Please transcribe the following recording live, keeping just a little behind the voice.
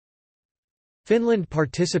Finland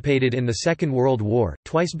participated in the Second World War,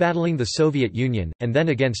 twice battling the Soviet Union, and then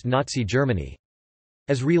against Nazi Germany.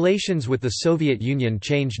 As relations with the Soviet Union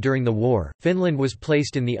changed during the war, Finland was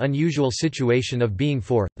placed in the unusual situation of being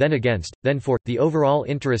for, then against, then for, the overall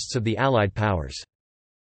interests of the Allied powers.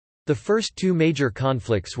 The first two major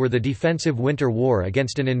conflicts were the defensive Winter War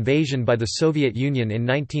against an invasion by the Soviet Union in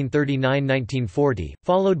 1939–1940,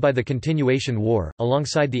 followed by the Continuation War,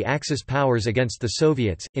 alongside the Axis powers against the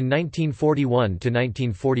Soviets, in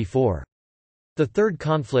 1941–1944. The third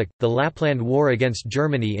conflict, the Lapland War against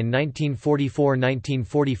Germany in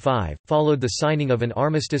 1944–1945, followed the signing of an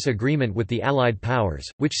armistice agreement with the Allied powers,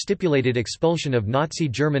 which stipulated expulsion of Nazi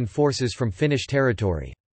German forces from Finnish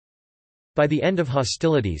territory. By the end of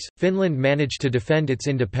hostilities, Finland managed to defend its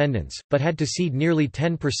independence, but had to cede nearly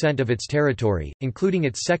 10% of its territory, including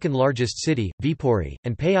its second-largest city, Viipuri,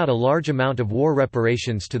 and pay out a large amount of war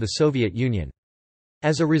reparations to the Soviet Union.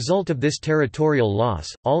 As a result of this territorial loss,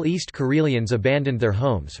 all East Karelians abandoned their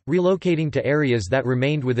homes, relocating to areas that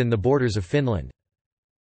remained within the borders of Finland.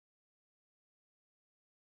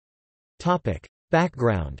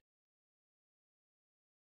 Background.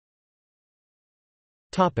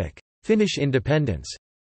 Finnish independence.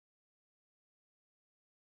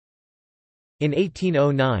 In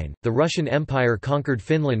 1809, the Russian Empire conquered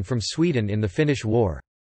Finland from Sweden in the Finnish War.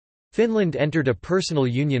 Finland entered a personal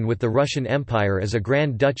union with the Russian Empire as a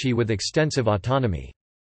Grand Duchy with extensive autonomy.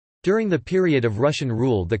 During the period of Russian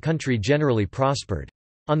rule, the country generally prospered.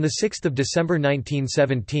 On 6 December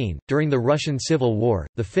 1917, during the Russian Civil War,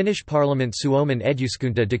 the Finnish parliament Suomen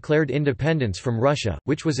Eduskunta declared independence from Russia,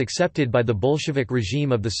 which was accepted by the Bolshevik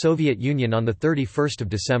regime of the Soviet Union on 31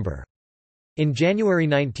 December. In January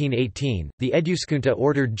 1918, the Eduskunta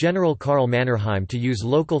ordered General Karl Mannerheim to use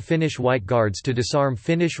local Finnish White Guards to disarm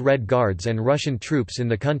Finnish Red Guards and Russian troops in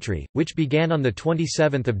the country, which began on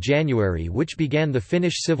 27 January, which began the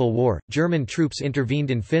Finnish Civil War. German troops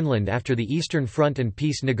intervened in Finland after the Eastern Front and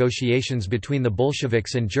peace negotiations between the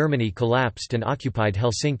Bolsheviks and Germany collapsed and occupied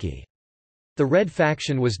Helsinki. The Red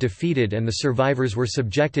faction was defeated and the survivors were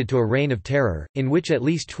subjected to a reign of terror, in which at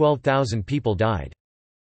least 12,000 people died.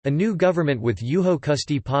 A new government with Juho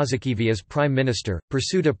Kusti Paasikivi as prime minister,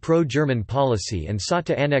 pursued a pro-German policy and sought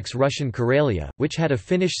to annex Russian Karelia, which had a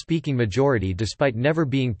Finnish-speaking majority despite never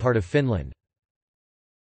being part of Finland.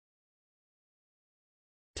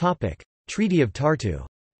 Treaty of Tartu.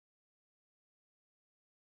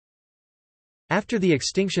 After the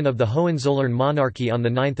extinction of the Hohenzollern monarchy on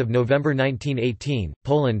 9 November 1918,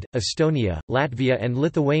 Poland, Estonia, Latvia and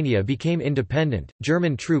Lithuania became independent,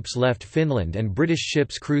 German troops left Finland and British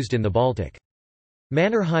ships cruised in the Baltic.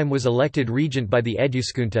 Mannerheim was elected regent by the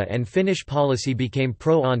Eduskunta and Finnish policy became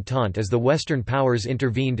pro-Entente as the Western powers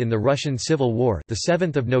intervened in the Russian Civil War, the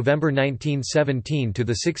 7th of November 1917 to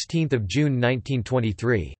the 16th of June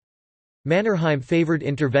 1923. Mannerheim favored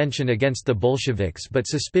intervention against the Bolsheviks, but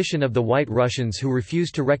suspicion of the White Russians who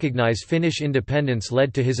refused to recognize Finnish independence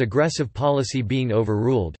led to his aggressive policy being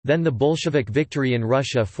overruled. Then the Bolshevik victory in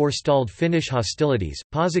Russia forestalled Finnish hostilities.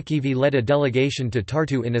 Paasikivi led a delegation to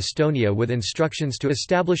Tartu in Estonia with instructions to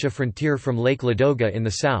establish a frontier from Lake Ladoga in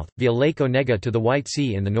the south, via Lake Onega to the White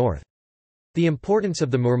Sea in the north. The importance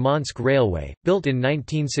of the Murmansk Railway, built in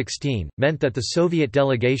 1916, meant that the Soviet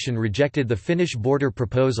delegation rejected the Finnish border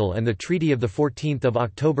proposal and the Treaty of 14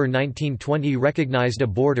 October 1920 recognized a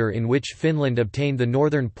border in which Finland obtained the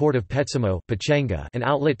northern port of Petsamo, Pechenga, an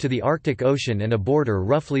outlet to the Arctic Ocean and a border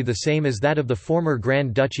roughly the same as that of the former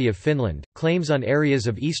Grand Duchy of Finland. Claims on areas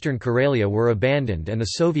of eastern Karelia were abandoned and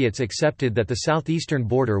the Soviets accepted that the southeastern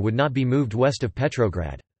border would not be moved west of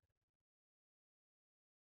Petrograd.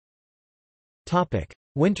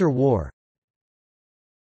 Winter War.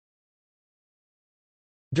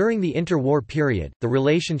 During the interwar period, the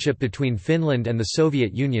relationship between Finland and the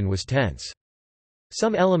Soviet Union was tense.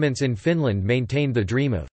 Some elements in Finland maintained the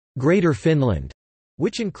dream of Greater Finland,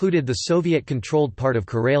 which included the Soviet-controlled part of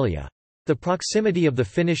Karelia. The proximity of the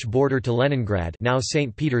Finnish border to Leningrad, now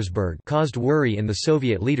St. Petersburg, caused worry in the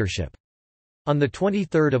Soviet leadership. On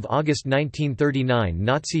 23 August 1939,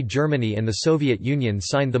 Nazi Germany and the Soviet Union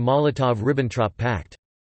signed the Molotov–Ribbentrop Pact.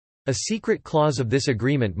 A secret clause of this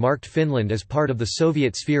agreement marked Finland as part of the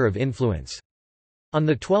Soviet sphere of influence. On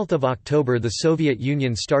 12 October the Soviet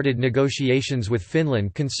Union started negotiations with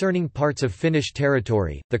Finland concerning parts of Finnish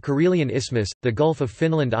territory, the Karelian Isthmus, the Gulf of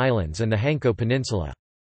Finland Islands and the Hanko Peninsula.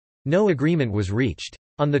 No agreement was reached.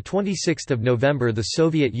 On 26 November the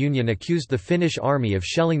Soviet Union accused the Finnish army of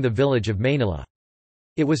shelling the village of Mainila.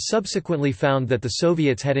 It was subsequently found that the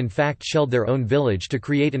Soviets had in fact shelled their own village to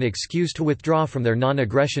create an excuse to withdraw from their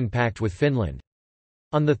non-aggression pact with Finland.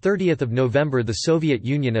 On 30 November the Soviet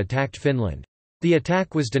Union attacked Finland. The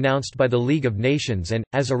attack was denounced by the League of Nations and,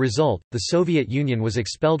 as a result, the Soviet Union was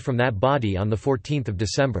expelled from that body on 14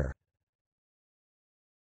 December.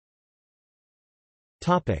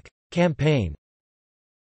 Campaign.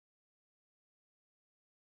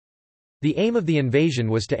 The aim of the invasion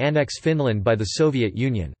was to annex Finland by the Soviet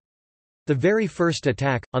Union. The very first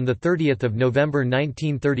attack, on 30 November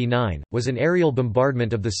 1939, was an aerial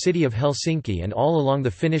bombardment of the city of Helsinki and all along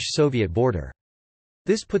the Finnish-Soviet border.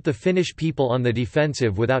 This put the Finnish people on the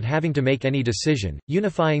defensive without having to make any decision,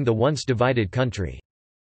 unifying the once divided country.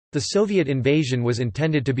 The Soviet invasion was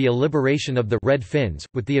intended to be a liberation of the Red Finns,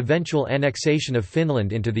 with the eventual annexation of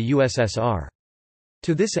Finland into the USSR.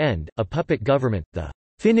 To this end, a puppet government, the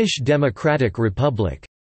Finnish Democratic Republic,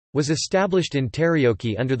 was established in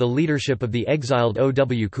Terijoki under the leadership of the exiled O.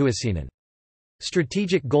 W. Kuusinen.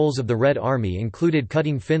 Strategic goals of the Red Army included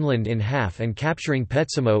cutting Finland in half and capturing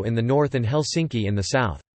Petsamo in the north and Helsinki in the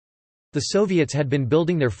south. The Soviets had been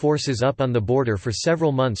building their forces up on the border for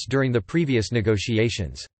several months during the previous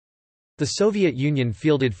negotiations. The Soviet Union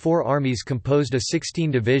fielded 4 armies composed of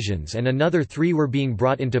 16 divisions and another 3 were being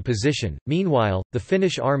brought into position. Meanwhile, the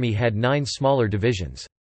Finnish army had 9 smaller divisions.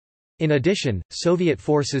 In addition, Soviet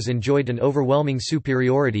forces enjoyed an overwhelming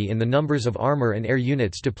superiority in the numbers of armor and air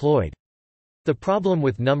units deployed. The problem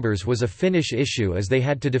with numbers was a Finnish issue as they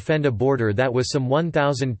had to defend a border that was some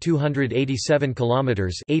 1,287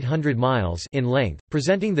 kilometers (800 miles) in length,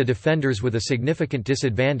 presenting the defenders with a significant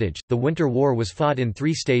disadvantage. The Winter War was fought in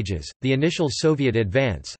 3 stages: the initial Soviet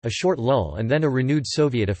advance, a short lull, and then a renewed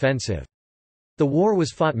Soviet offensive. The war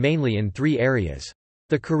was fought mainly in 3 areas.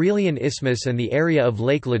 The Karelian Isthmus and the area of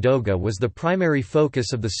Lake Ladoga was the primary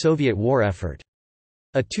focus of the Soviet war effort.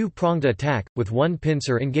 A 2-pronged attack, with one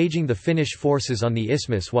pincer engaging the Finnish forces on the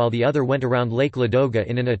isthmus while the other went around Lake Ladoga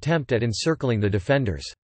in an attempt at encircling the defenders.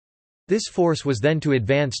 This force was then to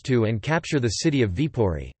advance to and capture the city of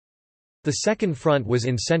Viipuri. The second front was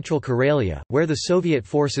in central Karelia, where the Soviet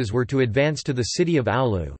forces were to advance to the city of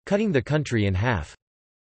Oulu, cutting the country in half.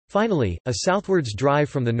 Finally, a southwards drive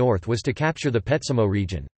from the north was to capture the Petsamo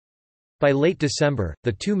region. By late December,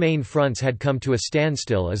 the 2 main fronts had come to a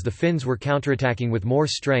standstill as the Finns were counterattacking with more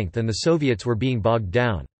strength and the Soviets were being bogged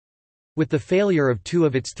down. With the failure of 2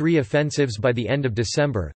 of its 3 offensives by the end of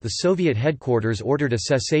December, the Soviet headquarters ordered a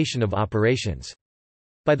cessation of operations.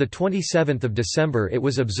 By the 27th of December it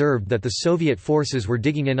was observed that the Soviet forces were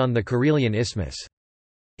digging in on the Karelian Isthmus.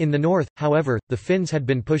 In the north, however, the Finns had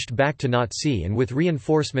been pushed back to Nautsi and with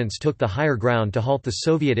reinforcements took the higher ground to halt the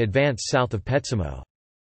Soviet advance south of Petsamo.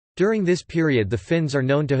 During this period the Finns are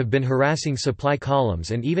known to have been harassing supply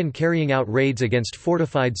columns and even carrying out raids against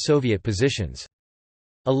fortified Soviet positions.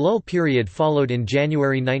 A lull period followed in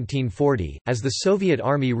January 1940, as the Soviet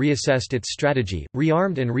Army reassessed its strategy,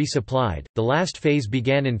 rearmed and resupplied. The last phase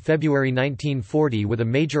began in February 1940 with a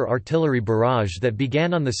major artillery barrage that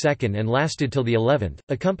began on the 2nd and lasted till the 11th,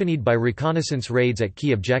 accompanied by reconnaissance raids at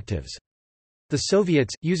key objectives. The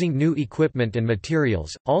Soviets, using new equipment and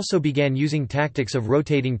materials, also began using tactics of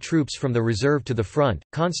rotating troops from the reserve to the front,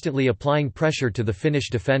 constantly applying pressure to the Finnish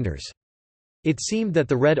defenders. It seemed that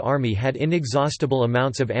the Red Army had inexhaustible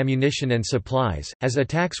amounts of ammunition and supplies, as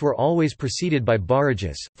attacks were always preceded by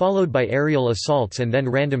barrages, followed by aerial assaults and then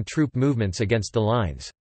random troop movements against the lines.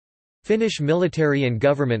 Finnish military and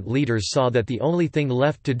government leaders saw that the only thing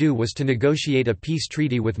left to do was to negotiate a peace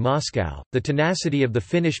treaty with Moscow. The tenacity of the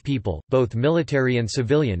Finnish people, both military and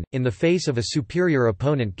civilian, in the face of a superior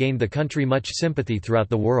opponent gained the country much sympathy throughout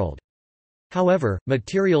the world. However,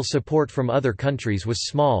 material support from other countries was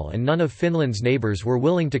small and none of Finland's neighbours were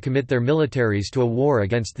willing to commit their militaries to a war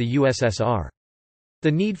against the USSR.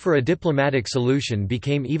 The need for a diplomatic solution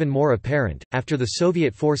became even more apparent, after the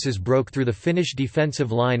Soviet forces broke through the Finnish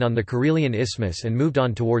defensive line on the Karelian Isthmus and moved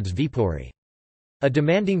on towards Viipuri. A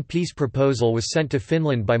demanding peace proposal was sent to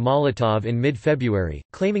Finland by Molotov in mid-February,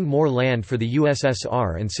 claiming more land for the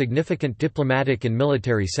USSR and significant diplomatic and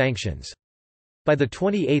military sanctions. By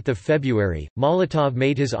 28 February, Molotov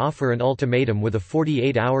made his offer an ultimatum with a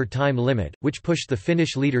 48-hour time limit, which pushed the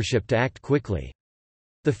Finnish leadership to act quickly.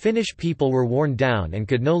 The Finnish people were worn down and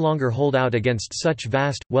could no longer hold out against such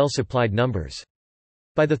vast, well-supplied numbers.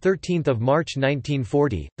 By 13 March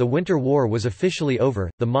 1940, the Winter War was officially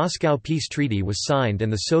over, the Moscow Peace Treaty was signed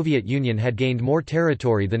and the Soviet Union had gained more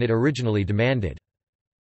territory than it originally demanded.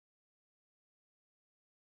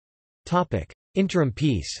 Interim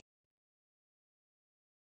peace.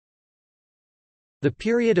 The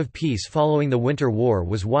period of peace following the Winter War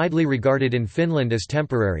was widely regarded in Finland as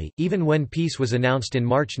temporary, even when peace was announced in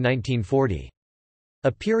March 1940.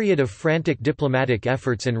 A period of frantic diplomatic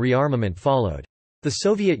efforts and rearmament followed. The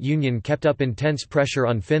Soviet Union kept up intense pressure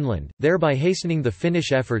on Finland, thereby hastening the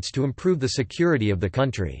Finnish efforts to improve the security of the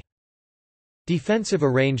country. Defensive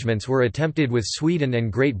arrangements were attempted with Sweden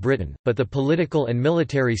and Great Britain, but the political and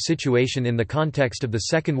military situation in the context of the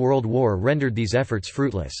Second World War rendered these efforts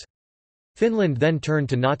fruitless. Finland then turned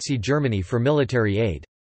to Nazi Germany for military aid.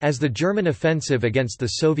 As the German offensive against the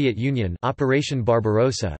Soviet Union Operation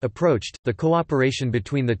Barbarossa approached, the cooperation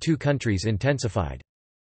between the two countries intensified.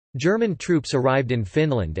 German troops arrived in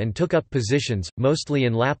Finland and took up positions, mostly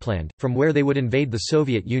in Lapland, from where they would invade the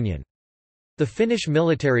Soviet Union. The Finnish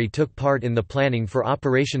military took part in the planning for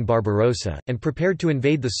Operation Barbarossa, and prepared to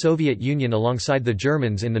invade the Soviet Union alongside the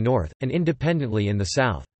Germans in the north, and independently in the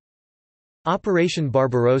south. Operation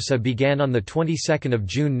Barbarossa began on the 22nd of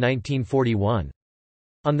June 1941.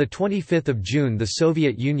 On 25 June the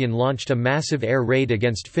Soviet Union launched a massive air raid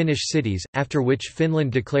against Finnish cities, after which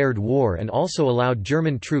Finland declared war and also allowed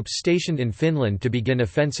German troops stationed in Finland to begin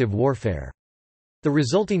offensive warfare. The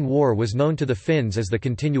resulting war was known to the Finns as the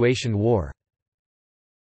Continuation War.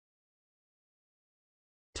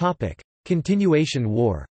 Continuation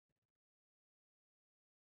War.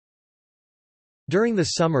 During the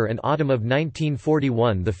summer and autumn of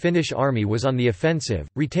 1941 the Finnish army was on the offensive,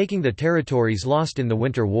 retaking the territories lost in the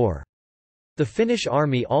Winter War. The Finnish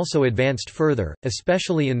army also advanced further,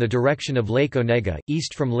 especially in the direction of Lake Onega,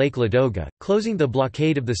 east from Lake Ladoga, closing the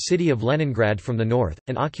blockade of the city of Leningrad from the north,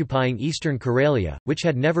 and occupying eastern Karelia, which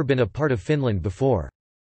had never been a part of Finland before.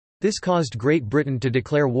 This caused Great Britain to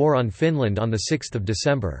declare war on Finland on 6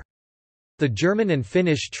 December. The German and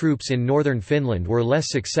Finnish troops in northern Finland were less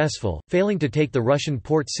successful, failing to take the Russian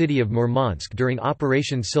port city of Murmansk during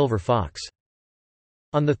Operation Silver Fox.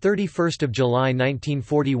 On 31 July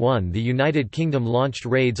 1941 the United Kingdom launched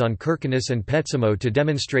raids on Kirkenes and Petsamo to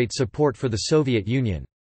demonstrate support for the Soviet Union.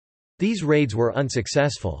 These raids were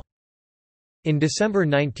unsuccessful. In December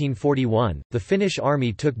 1941, the Finnish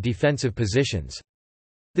army took defensive positions.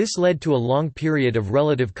 This led to a long period of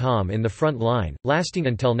relative calm in the front line, lasting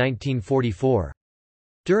until 1944.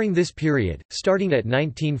 During this period, starting at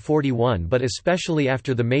 1941 but especially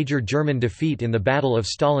after the major German defeat in the Battle of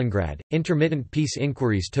Stalingrad, intermittent peace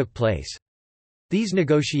inquiries took place. These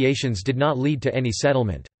negotiations did not lead to any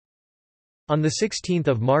settlement. On 16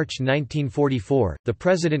 March 1944, the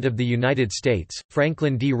President of the United States,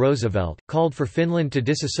 Franklin D. Roosevelt, called for Finland to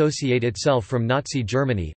disassociate itself from Nazi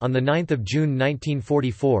Germany. On 9 June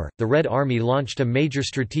 1944, the Red Army launched a major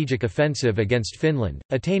strategic offensive against Finland,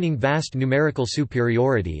 attaining vast numerical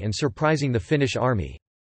superiority and surprising the Finnish army.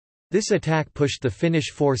 This attack pushed the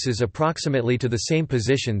Finnish forces approximately to the same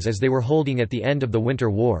positions as they were holding at the end of the Winter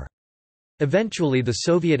War. Eventually the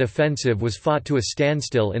Soviet offensive was fought to a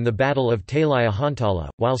standstill in the Battle of Talaya-Hantala,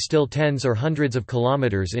 while still tens or hundreds of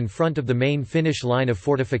kilometers in front of the main Finnish line of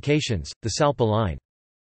fortifications, the Salpa Line.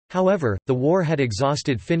 However, the war had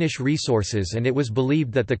exhausted Finnish resources and it was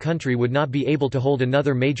believed that the country would not be able to hold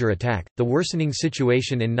another major attack. The worsening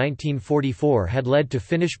situation in 1944 had led to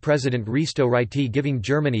Finnish President Risto Ryti giving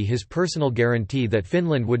Germany his personal guarantee that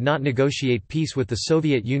Finland would not negotiate peace with the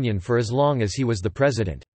Soviet Union for as long as he was the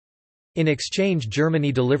president. In exchange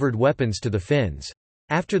Germany delivered weapons to the Finns.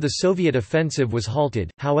 After the Soviet offensive was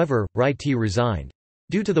halted, however, Ryti resigned.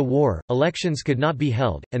 Due to the war, elections could not be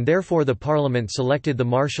held, and therefore the parliament selected the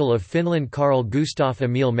Marshal of Finland Carl Gustaf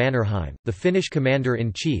Emil Mannerheim, the Finnish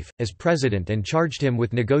commander-in-chief, as president and charged him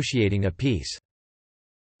with negotiating a peace.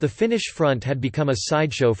 The Finnish front had become a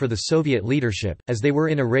sideshow for the Soviet leadership, as they were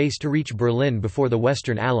in a race to reach Berlin before the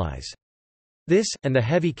Western Allies. This, and the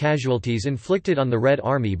heavy casualties inflicted on the Red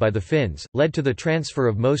Army by the Finns, led to the transfer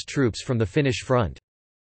of most troops from the Finnish front.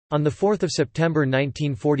 On 4 September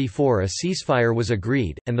 1944 a ceasefire was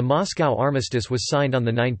agreed, and the Moscow Armistice was signed on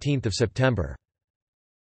 19 September.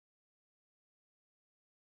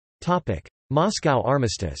 Moscow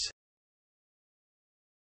Armistice.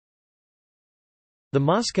 The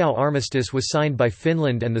Moscow Armistice was signed by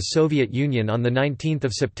Finland and the Soviet Union on 19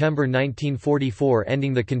 September 1944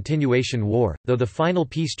 ending the Continuation War, though the final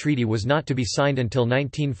peace treaty was not to be signed until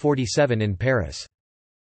 1947 in Paris.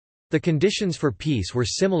 The conditions for peace were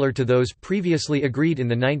similar to those previously agreed in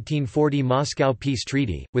the 1940 Moscow Peace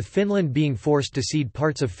Treaty, with Finland being forced to cede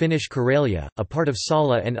parts of Finnish Karelia, a part of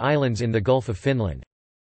Salla and islands in the Gulf of Finland.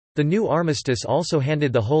 The new armistice also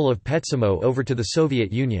handed the whole of Petsamo over to the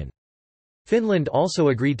Soviet Union. Finland also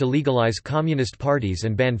agreed to legalize communist parties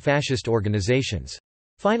and ban fascist organizations.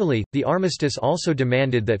 Finally, the armistice also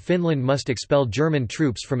demanded that Finland must expel German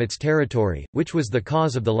troops from its territory, which was the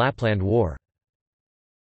cause of the Lapland War.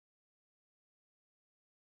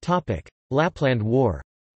 Lapland War.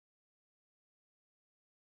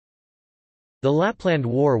 The Lapland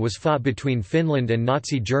War was fought between Finland and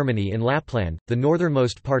Nazi Germany in Lapland, the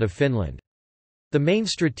northernmost part of Finland. The main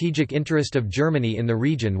strategic interest of Germany in the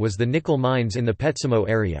region was the nickel mines in the Petsamo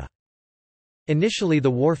area. Initially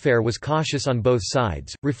the warfare was cautious on both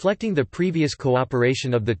sides, reflecting the previous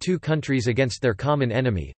cooperation of the two countries against their common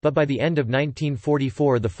enemy, but by the end of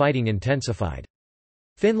 1944 the fighting intensified.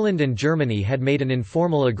 Finland and Germany had made an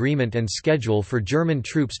informal agreement and schedule for German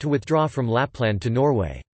troops to withdraw from Lapland to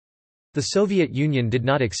Norway. The Soviet Union did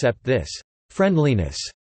not accept this friendliness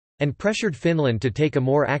and pressured Finland to take a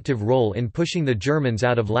more active role in pushing the Germans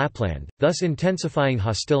out of Lapland, thus intensifying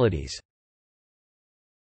hostilities.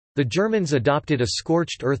 The Germans adopted a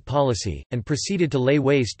scorched earth policy, and proceeded to lay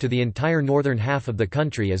waste to the entire northern half of the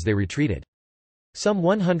country as they retreated. Some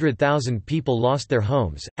 100,000 people lost their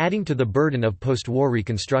homes, adding to the burden of post-war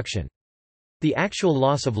reconstruction. The actual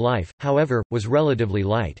loss of life, however, was relatively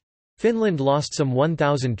light. Finland lost some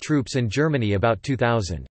 1,000 troops and Germany about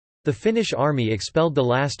 2,000. The Finnish army expelled the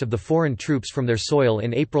last of the foreign troops from their soil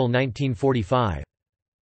in April 1945.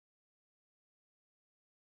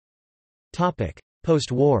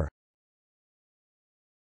 Post-war.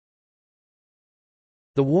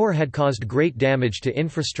 The war had caused great damage to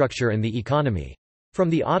infrastructure and the economy. From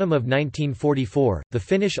the autumn of 1944, the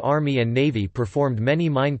Finnish army and navy performed many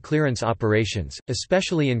mine clearance operations,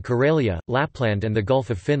 especially in Karelia, Lapland and the Gulf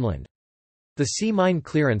of Finland. The sea mine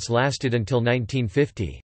clearance lasted until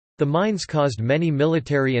 1950. The mines caused many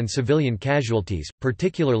military and civilian casualties,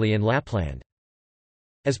 particularly in Lapland.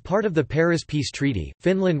 As part of the Paris Peace Treaty,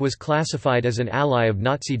 Finland was classified as an ally of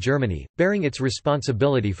Nazi Germany, bearing its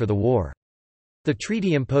responsibility for the war. The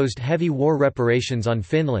treaty imposed heavy war reparations on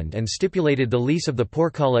Finland and stipulated the lease of the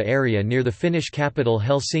Porkala area near the Finnish capital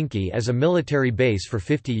Helsinki as a military base for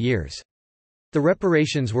 50 years. The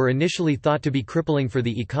reparations were initially thought to be crippling for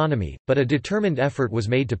the economy, but a determined effort was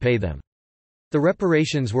made to pay them. The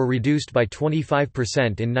reparations were reduced by 25%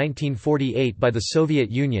 in 1948 by the Soviet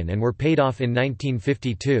Union and were paid off in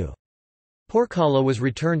 1952. Porkala was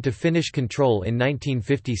returned to Finnish control in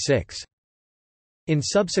 1956. In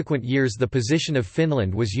subsequent years the position of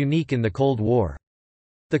Finland was unique in the Cold War.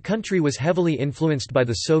 The country was heavily influenced by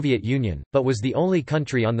the Soviet Union, but was the only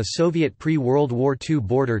country on the Soviet pre-World War II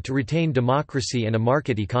border to retain democracy and a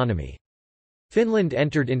market economy. Finland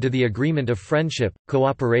entered into the Agreement of Friendship,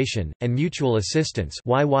 Cooperation, and Mutual Assistance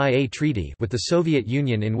treaty with the Soviet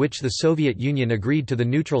Union, in which the Soviet Union agreed to the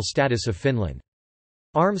neutral status of Finland.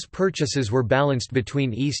 Arms purchases were balanced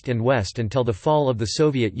between East and West until the fall of the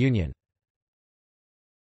Soviet Union.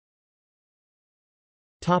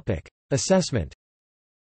 Assessment.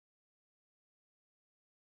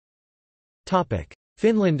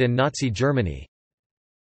 Finland and Nazi Germany.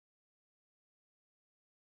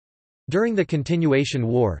 During the Continuation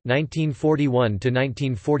War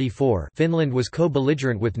 1941–1944, Finland was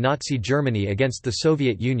co-belligerent with Nazi Germany against the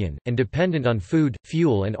Soviet Union, and dependent on food,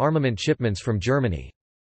 fuel and armament shipments from Germany.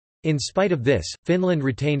 In spite of this, Finland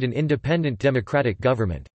retained an independent democratic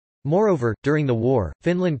government. Moreover, during the war,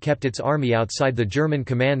 Finland kept its army outside the German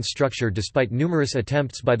command structure despite numerous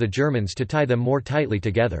attempts by the Germans to tie them more tightly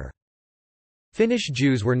together. Finnish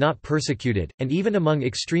Jews were not persecuted, and even among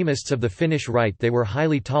extremists of the Finnish right they were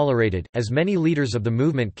highly tolerated, as many leaders of the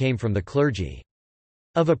movement came from the clergy.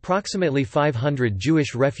 Of approximately 500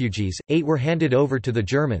 Jewish refugees, 8 were handed over to the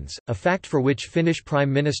Germans, a fact for which Finnish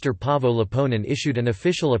Prime Minister Paavo Lipponen issued an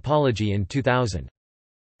official apology in 2000.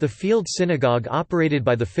 The field synagogue operated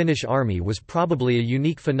by the Finnish army was probably a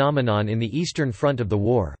unique phenomenon in the Eastern Front of the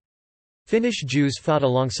war. Finnish Jews fought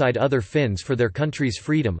alongside other Finns for their country's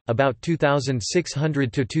freedom. About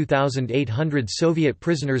 2,600 to 2,800 Soviet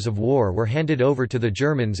prisoners of war were handed over to the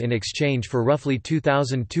Germans in exchange for roughly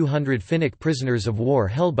 2,200 Finnic prisoners of war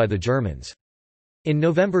held by the Germans. In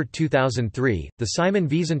November 2003, the Simon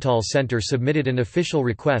Wiesenthal Center submitted an official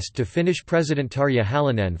request to Finnish President Tarja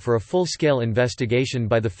Halonen for a full-scale investigation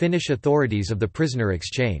by the Finnish authorities of the prisoner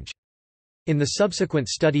exchange. In the subsequent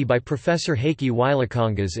study by Professor Heikki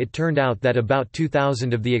Wailakangas, it turned out that about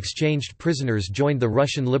 2,000 of the exchanged prisoners joined the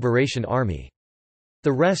Russian Liberation Army.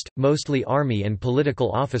 The rest, mostly army and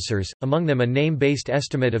political officers, among them a name-based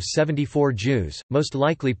estimate of 74 Jews, most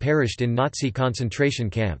likely perished in Nazi concentration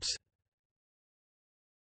camps.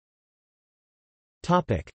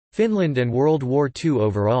 Finland and World War II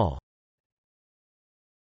overall.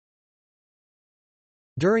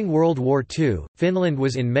 During World War II, Finland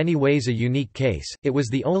was in many ways a unique case. It was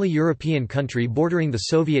the only European country bordering the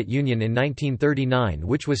Soviet Union in 1939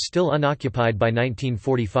 which was still unoccupied by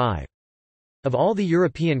 1945. Of all the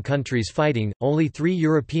European countries fighting, only 3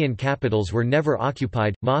 European capitals were never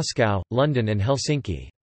occupied: Moscow, London and Helsinki.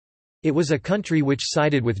 It was a country which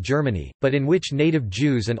sided with Germany, but in which native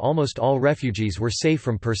Jews and almost all refugees were safe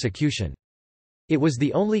from persecution. It was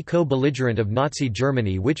the only co-belligerent of Nazi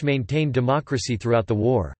Germany which maintained democracy throughout the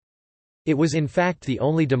war. It was in fact the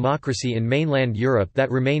only democracy in mainland Europe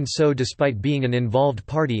that remained so despite being an involved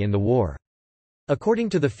party in the war. According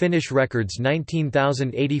to the Finnish records,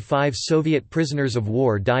 19,085 Soviet prisoners of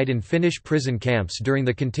war died in Finnish prison camps during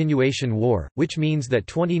the Continuation War, which means that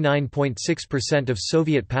 29.6% of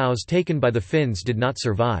Soviet POWs taken by the Finns did not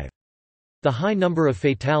survive. The high number of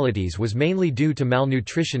fatalities was mainly due to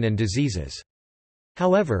malnutrition and diseases.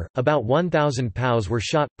 However, about 1,000 POWs were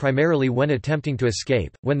shot, primarily when attempting to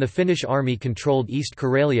escape. When the Finnish army controlled East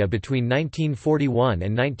Karelia between 1941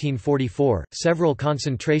 and 1944, several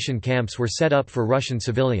concentration camps were set up for Russian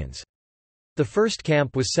civilians. The first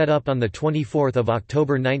camp was set up on 24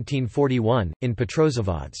 October 1941, in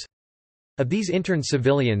Petrozavodsk. Of these interned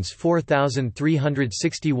civilians,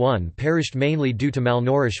 4,361 perished mainly due to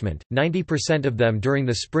malnourishment, 90% of them during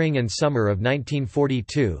the spring and summer of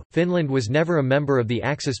 1942. Finland was never a member of the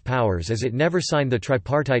Axis powers as it never signed the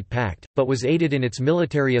Tripartite Pact, but was aided in its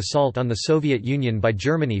military assault on the Soviet Union by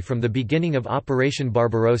Germany from the beginning of Operation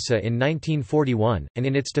Barbarossa in 1941, and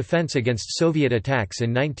in its defense against Soviet attacks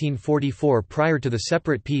in 1944 prior to the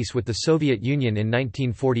separate peace with the Soviet Union in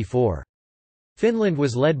 1944. Finland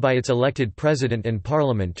was led by its elected president and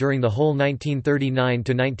parliament during the whole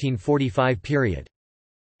 1939–1945 period.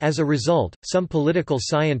 As a result, some political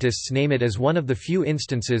scientists name it as one of the few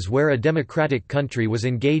instances where a democratic country was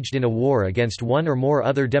engaged in a war against one or more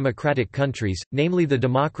other democratic countries, namely the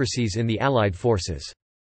democracies in the Allied forces.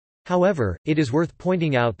 However, it is worth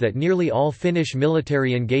pointing out that nearly all Finnish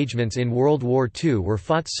military engagements in World War II were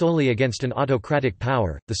fought solely against an autocratic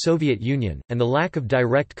power, the Soviet Union, and the lack of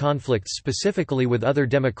direct conflicts specifically with other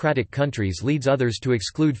democratic countries leads others to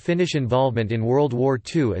exclude Finnish involvement in World War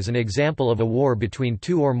II as an example of a war between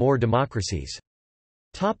two or more democracies.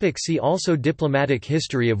 See also Diplomatic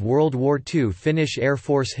history of World War II, Finnish Air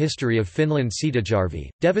Force, history of Finland, Sitajärvi,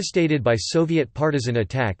 devastated by Soviet partisan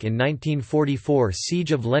attack in 1944,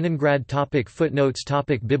 Siege of Leningrad. Footnotes.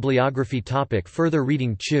 Bibliography. Further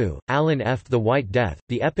reading. Chu, Alan F. The White Death,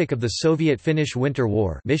 The Epic of the Soviet-Finnish Winter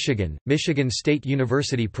War, Michigan, Michigan State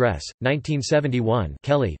University Press, 1971.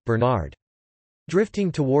 Kelly, Bernard.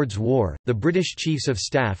 Drifting Towards War, The British Chiefs of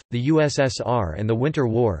Staff, the USSR and the Winter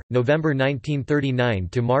War, November 1939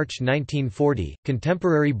 to March 1940,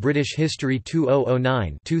 Contemporary British History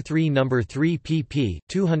 2009-23 No. 3 pp.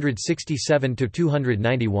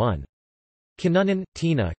 267–291. Kinnunen,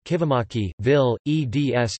 Tiina, Kivimäki, Ville,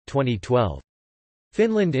 eds. 2012.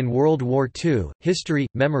 Finland in World War II, History,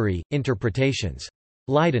 Memory, Interpretations.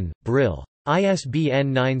 Leiden, Brill.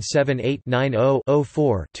 ISBN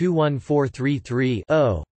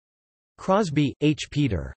 978-90-04-21433-0. Crosby, H.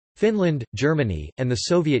 Peter. Finland, Germany, and the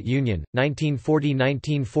Soviet Union,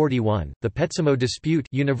 1940–1941, The Petsamo Dispute,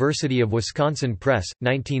 University of Wisconsin Press,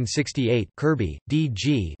 1968, Kirby, D.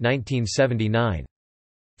 G. 1979.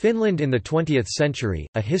 Finland in the Twentieth Century,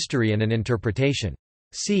 A History and an Interpretation.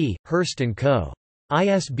 C. Hurst & Co.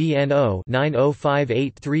 ISBN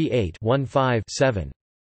 0-905838-15-7.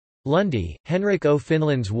 Lundy, Henrik O.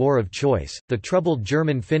 Finland's War of Choice, The Troubled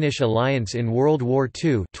German-Finnish Alliance in World War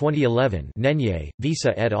II 2011, Nenye,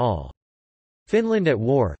 Visa et al. Finland at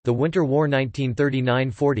War, The Winter War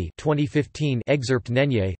 1939–40 2015, excerpt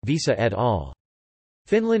Nenye, Visa et al.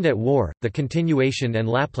 Finland at War, The Continuation and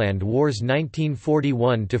Lapland Wars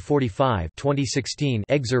 1941–45 2016,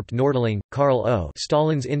 excerpt Nordling, Carl O.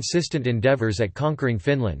 Stalin's Insistent Endeavors at Conquering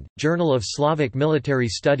Finland, Journal of Slavic Military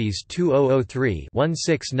Studies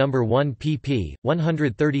 2003-16 No. 1 pp.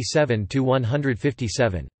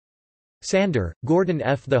 137–157. Sander, Gordon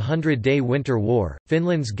F. The 100-Day Winter War,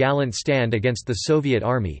 Finland's Gallant Stand Against the Soviet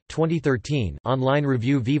Army, 2013, online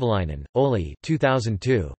review. Vivalainen, Olli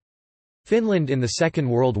 2002. Finland in the Second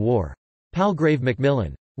World War. Palgrave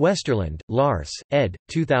Macmillan. Westerland, Lars, ed.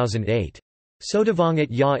 2008. Sotavånget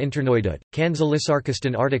ja internoidut,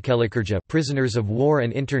 Kansallisarkiston Artikkelikirja, Prisoners of War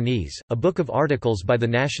and Internees, a book of articles by the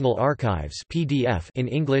National Archives (PDF) in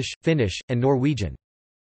English, Finnish, and Norwegian.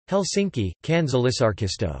 Helsinki,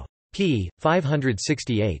 Kansallisarkisto. p.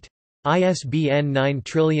 568. ISBN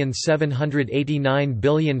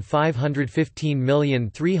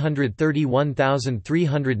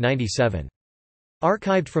 9789515331397.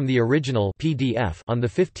 Archived from the original PDF on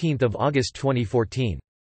 15 August 2014.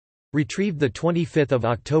 Retrieved 25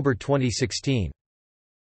 October 2016.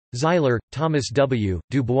 Zeiler, Thomas W.,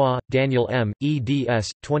 Dubois, Daniel M.,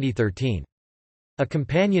 eds. 2013. A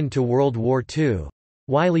Companion to World War II.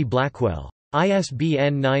 Wiley-Blackwell.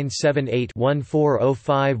 ISBN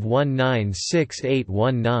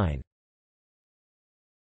 978-1405196819.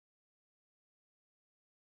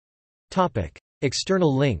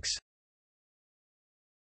 External links.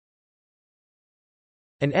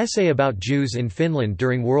 An essay about Jews in Finland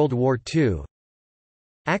during World War II.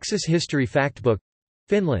 Axis History Factbook —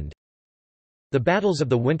 Finland. The Battles of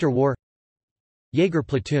the Winter War. Jaeger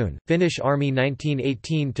Platoon, Finnish Army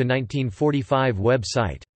 1918–1945 web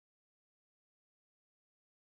site.